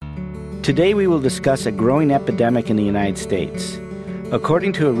Today we will discuss a growing epidemic in the United States.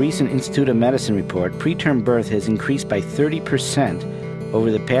 According to a recent Institute of Medicine report, preterm birth has increased by 30%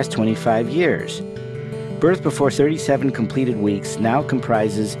 over the past 25 years. Birth before 37 completed weeks now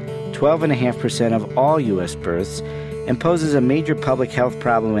comprises 12.5% of all U.S. births and poses a major public health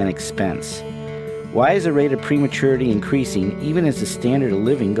problem and expense. Why is the rate of prematurity increasing even as the standard of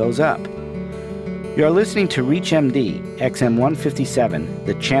living goes up? You are listening to ReachMD, XM 157,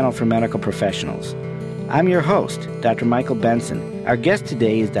 the channel for medical professionals. I'm your host, Dr. Michael Benson. Our guest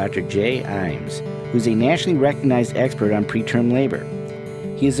today is Dr. Jay Imes, who's a nationally recognized expert on preterm labor.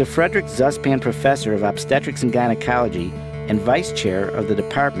 He is a Frederick Zussman Professor of Obstetrics and Gynecology and Vice Chair of the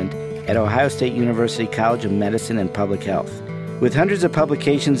Department at Ohio State University College of Medicine and Public Health. With hundreds of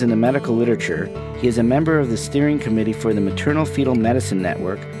publications in the medical literature, he is a member of the steering committee for the Maternal Fetal Medicine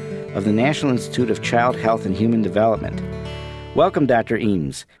Network of the National Institute of Child Health and Human Development. Welcome, Dr.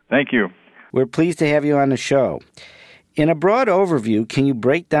 Imes. Thank you. We're pleased to have you on the show. In a broad overview, can you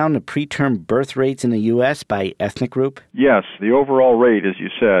break down the preterm birth rates in the U.S. by ethnic group? Yes, the overall rate, as you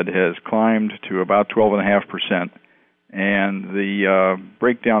said, has climbed to about 12.5%, and the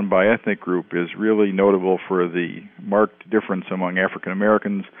breakdown by ethnic group is really notable for the marked difference among African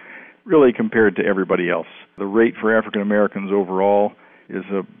Americans, really compared to everybody else. The rate for African Americans overall is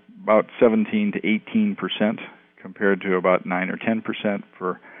about 17 to 18%, compared to about 9 or 10%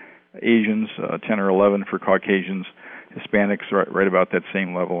 for Asians, 10 or 11 for Caucasians. Hispanics are right about that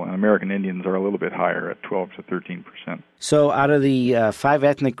same level, and American Indians are a little bit higher at 12 to 13%. So out of the 5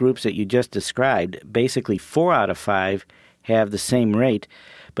 ethnic groups that you just described, basically 4 out of 5 have the same rate,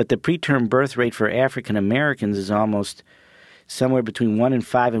 but the preterm birth rate for African Americans is almost somewhere between 1 in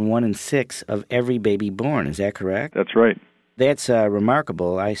 5 and 1 in 6 of every baby born. Is that correct? That's right. That's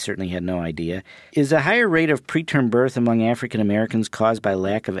remarkable. I certainly had no idea. Is a higher rate of preterm birth among African Americans caused by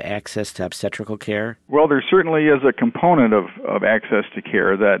lack of access to obstetrical care? Well, there certainly is a component of access to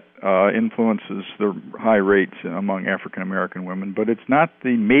care that influences the high rates among African American women, but it's not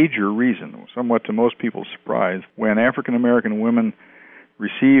the major reason. Somewhat to most people's surprise, when African American women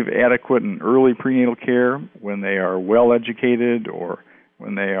receive adequate and early prenatal care, when they are well educated, or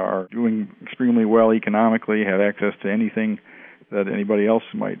when they are doing extremely well economically, have access to anything that anybody else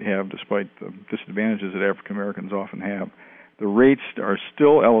might have, despite the disadvantages that African Americans often have, the rates are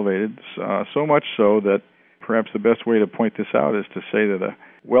still elevated, so much so that perhaps the best way to point this out is to say that a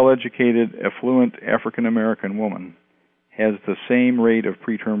well-educated, affluent African American woman has the same rate of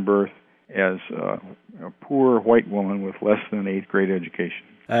preterm birth as a poor white woman with less than an 8th grade education.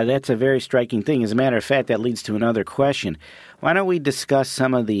 That's a very striking thing. As a matter of fact, that leads to another question. Why don't we discuss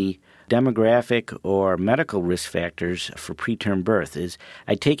some of the demographic or medical risk factors for preterm birth?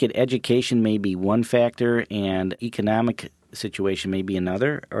 I take it education may be one factor and economic situation may be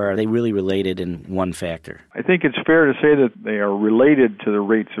another, or are they really related in one factor? I think it's fair to say that they are related to the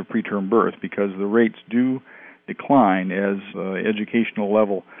rates of preterm birth, because the rates do decline as the educational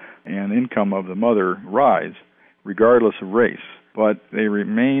level and income of the mother rise, regardless of race. But they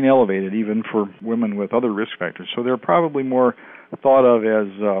remain elevated even for women with other risk factors. So they're probably more thought of as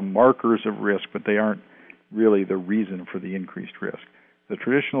markers of risk, but they aren't really the reason for the increased risk. The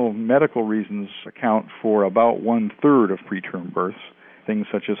traditional medical reasons account for about 1/3 of preterm births, things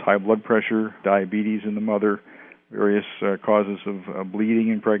such as high blood pressure, diabetes in the mother, various causes of bleeding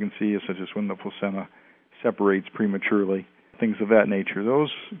in pregnancy, such as when the placenta separates prematurely, things of that nature.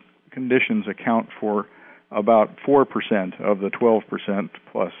 Those conditions account for about 4% of the 12%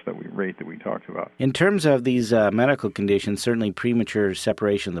 plus rate that we talked about. In terms of these medical conditions, certainly premature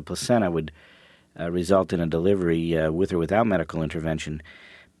separation of the placenta would result in a delivery with or without medical intervention.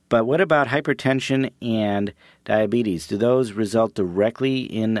 But what about hypertension and diabetes? Do those result directly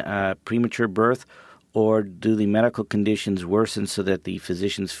in premature birth, or do the medical conditions worsen so that the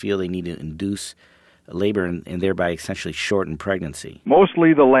physicians feel they need to induce labor and thereby essentially shorten pregnancy?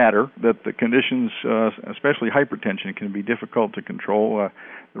 Mostly the latter, that the conditions, especially hypertension, can be difficult to control.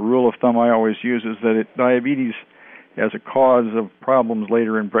 The rule of thumb I always use is that diabetes as a cause of problems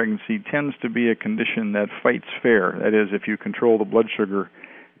later in pregnancy tends to be a condition that fights fair. That is, if you control the blood sugar,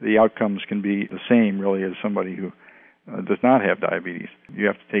 the outcomes can be the same, really, as somebody who does not have diabetes. You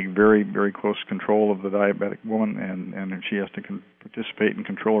have to take very, very close control of the diabetic woman, and she has to participate and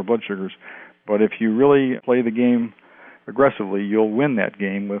control her blood sugars. But if you really play the game aggressively, you'll win that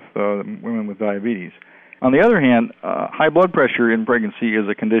game with women with diabetes. On the other hand, high blood pressure in pregnancy is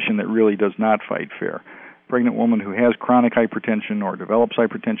a condition that really does not fight fair. A pregnant woman who has chronic hypertension or develops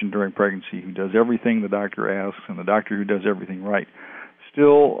hypertension during pregnancy, who does everything the doctor asks, and the doctor who does everything right,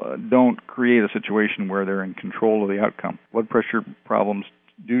 still don't create a situation where they're in control of the outcome. Blood pressure problems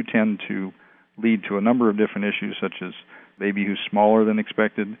do tend to lead to a number of different issues, such as baby who's smaller than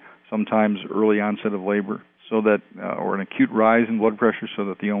expected, sometimes early onset of labor, so that or an acute rise in blood pressure, so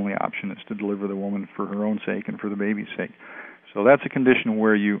that the only option is to deliver the woman for her own sake and for the baby's sake. So that's a condition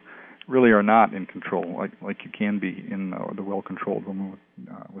where you really are not in control, like you can be in the well-controlled woman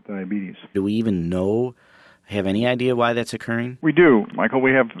with diabetes. Do we even have any idea why that's occurring? We do, Michael.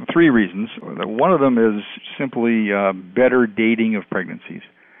 We have three reasons. One of them is simply better dating of pregnancies.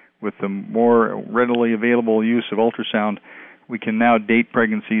 With the more readily available use of ultrasound, we can now date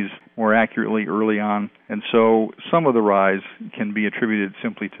pregnancies more accurately early on, and so some of the rise can be attributed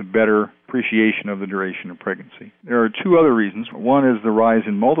simply to better appreciation of the duration of pregnancy. There are two other reasons. One is the rise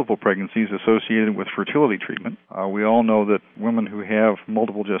in multiple pregnancies associated with fertility treatment. We all know that women who have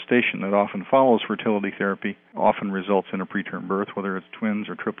multiple gestation that often follows fertility therapy often results in a preterm birth, whether it's twins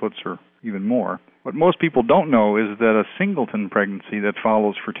or triplets or even more. What most people don't know is that a singleton pregnancy that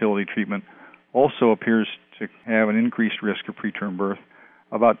follows fertility treatment also appears to have an increased risk of preterm birth,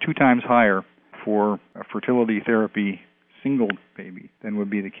 about 2 times higher for a fertility therapy single baby than would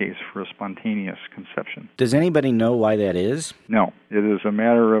be the case for a spontaneous conception. Does anybody know why that is? No. It is a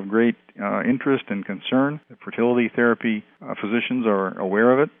matter of great interest and concern. The fertility therapy physicians are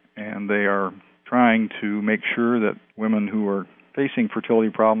aware of it, and they are trying to make sure that women who are facing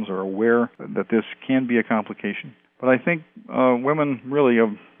fertility problems are aware that this can be a complication. But I think women really,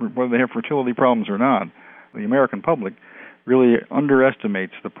 whether they have fertility problems or not, the American public really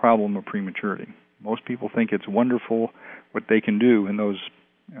underestimates the problem of prematurity. Most people think it's wonderful what they can do in those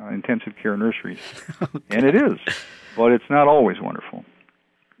intensive care nurseries. Okay. And it is, but it's not always wonderful.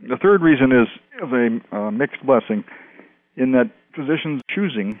 The third reason is a mixed blessing in that physicians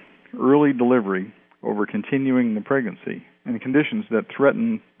choosing early delivery over continuing the pregnancy in conditions that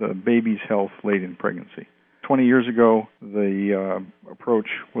threaten the baby's health late in pregnancy. 20 years ago, the approach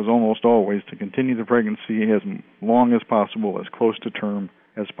was almost always to continue the pregnancy as long as possible, as close to term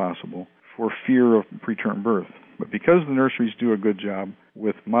as possible, for fear of preterm birth. But because the nurseries do a good job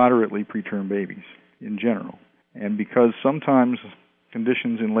with moderately preterm babies in general, and because sometimes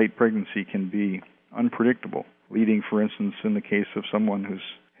conditions in late pregnancy can be unpredictable, leading, for instance, in the case of someone who's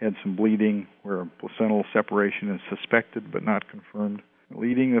had some bleeding where a placental separation is suspected but not confirmed,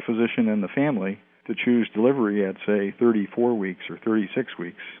 leading the physician and the family to choose delivery at, say, 34 weeks or 36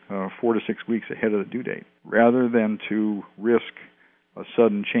 weeks, 4 to 6 weeks ahead of the due date, rather than to risk a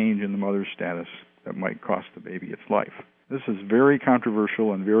sudden change in the mother's status that might cost the baby its life. This is very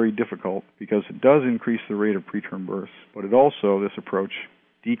controversial and very difficult because it does increase the rate of preterm births, but it also, this approach,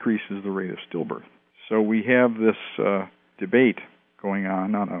 decreases the rate of stillbirth. So we have this debate going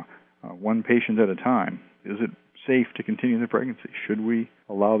on a one patient at a time. Is it safe to continue the pregnancy? Should we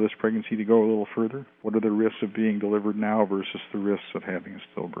allow this pregnancy to go a little further? What are the risks of being delivered now versus the risks of having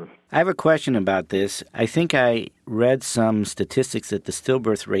a stillbirth? I have a question about this. I think I read some statistics that the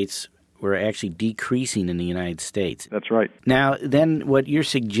stillbirth rates were actually decreasing in the United States. That's right. Now, then what you're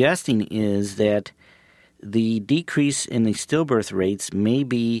suggesting is that the decrease in the stillbirth rates may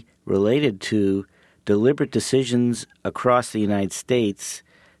be related to deliberate decisions across the United States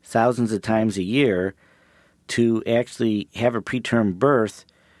thousands of times a year to actually have a preterm birth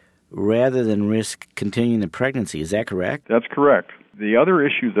rather than risk continuing the pregnancy. Is that correct? That's correct. The other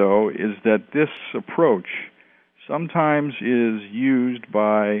issue, though, is that this approach sometimes is used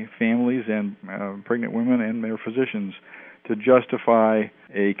by families and pregnant women and their physicians to justify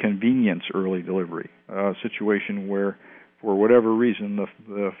a convenience early delivery, a situation where, for whatever reason,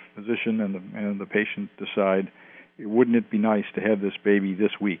 the physician and the patient decide, wouldn't it be nice to have this baby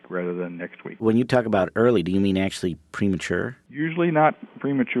this week rather than next week? When you talk about early, do you mean actually premature? Usually not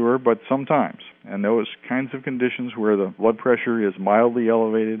premature, but sometimes. And those kinds of conditions where the blood pressure is mildly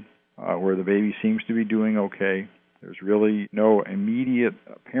elevated, where the baby seems to be doing okay, there's really no immediate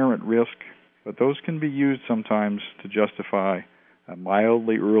apparent risk, but those can be used sometimes to justify a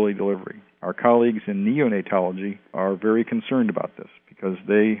mildly early delivery. Our colleagues in neonatology are very concerned about this because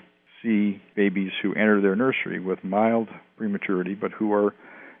they see babies who enter their nursery with mild prematurity, but who are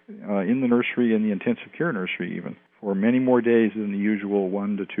in the nursery, in the intensive care nursery even, for many more days than the usual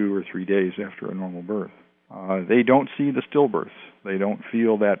 1 to 2 or 3 days after a normal birth. They don't see the stillbirths. They don't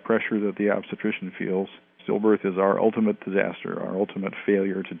feel that pressure that the obstetrician feels. Stillbirth is our ultimate disaster, our ultimate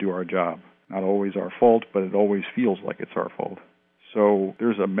failure to do our job. Not always our fault, but it always feels like it's our fault. So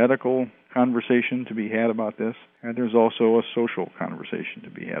there's a medical conversation to be had about this, and there's also a social conversation to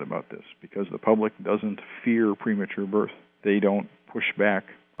be had about this, because the public doesn't fear premature birth. They don't push back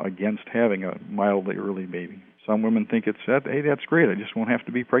against having a mildly early baby. Some women think hey, that's great, I just won't have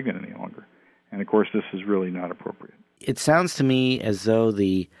to be pregnant any longer. And of course, this is really not appropriate. It sounds to me as though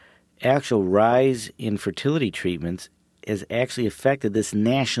the actual rise in fertility treatments has actually affected this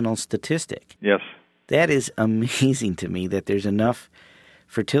national statistic. Yes. That is amazing to me that there's enough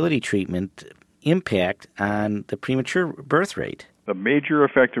fertility treatment impact on the premature birth rate. The major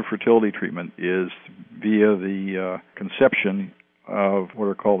effect of fertility treatment is via the conception of what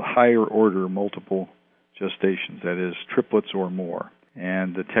are called higher order multiple gestations, that is, triplets or more.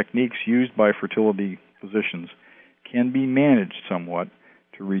 And the techniques used by fertility physicians can be managed somewhat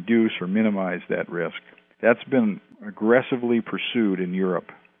to reduce or minimize that risk. That's been aggressively pursued in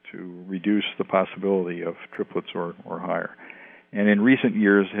Europe to reduce the possibility of triplets or higher. And in recent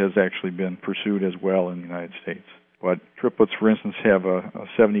years has actually been pursued as well in the United States. But triplets, for instance, have a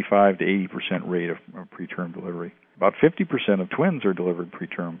 75 to 80% rate of preterm delivery. About 50% of twins are delivered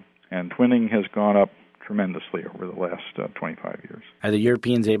preterm, and twinning has gone up tremendously over the last 25 years. Are the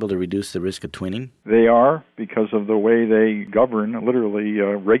Europeans able to reduce the risk of twinning? They are, because of the way they govern, literally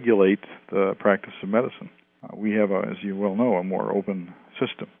regulate the practice of medicine. We have, as you well know, a more open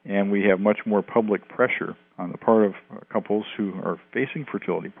system, and we have much more public pressure on the part of couples who are facing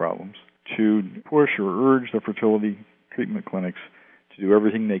fertility problems to push or urge the fertility treatment clinics to do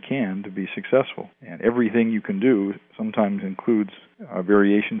everything they can to be successful. And everything you can do sometimes includes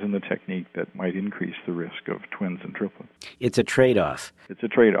variations in the technique that might increase the risk of twins and triplets. It's a trade-off. It's a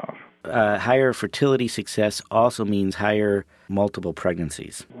trade-off. Higher fertility success also means higher multiple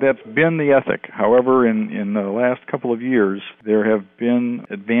pregnancies. That's been the ethic. However, in the last couple of years, there have been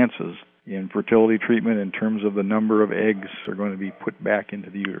advances in fertility treatment in terms of the number of eggs that are going to be put back into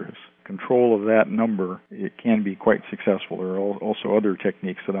the uterus. Control of that number, it can be quite successful. There are also other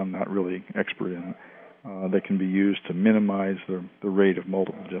techniques that I'm not really expert in that can be used to minimize the rate of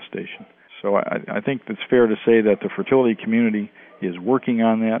multiple gestation. So I think it's fair to say that the fertility community is working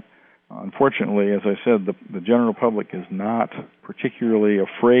on that. Unfortunately, as I said, the general public is not particularly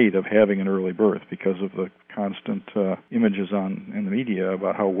afraid of having an early birth because of the constant images in the media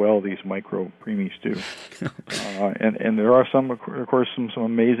about how well these micro preemies do. And there are some, of course, some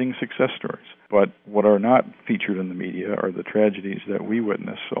amazing success stories. But what are not featured in the media are the tragedies that we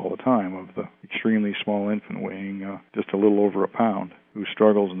witness all the time of the extremely small infant weighing just a little over a pound, who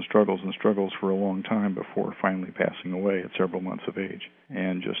struggles and struggles and struggles for a long time before finally passing away at several months of age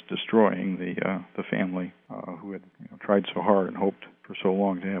and just destroying the family who had tried so hard and hoped for so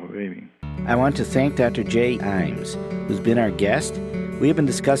long to have a baby. I want to thank Dr. Jay Imes, who's been our guest. We have been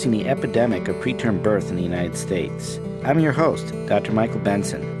discussing the epidemic of preterm birth in the United States. I'm your host, Dr. Michael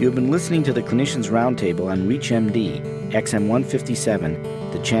Benson. You have been listening to the Clinicians Roundtable on ReachMD, XM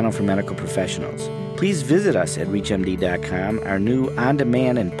 157, the channel for medical professionals. Please visit us at ReachMD.com. Our new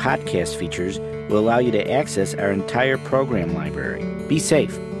on-demand and podcast features will allow you to access our entire program library. Be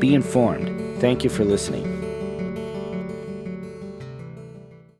safe. Be informed. Thank you for listening.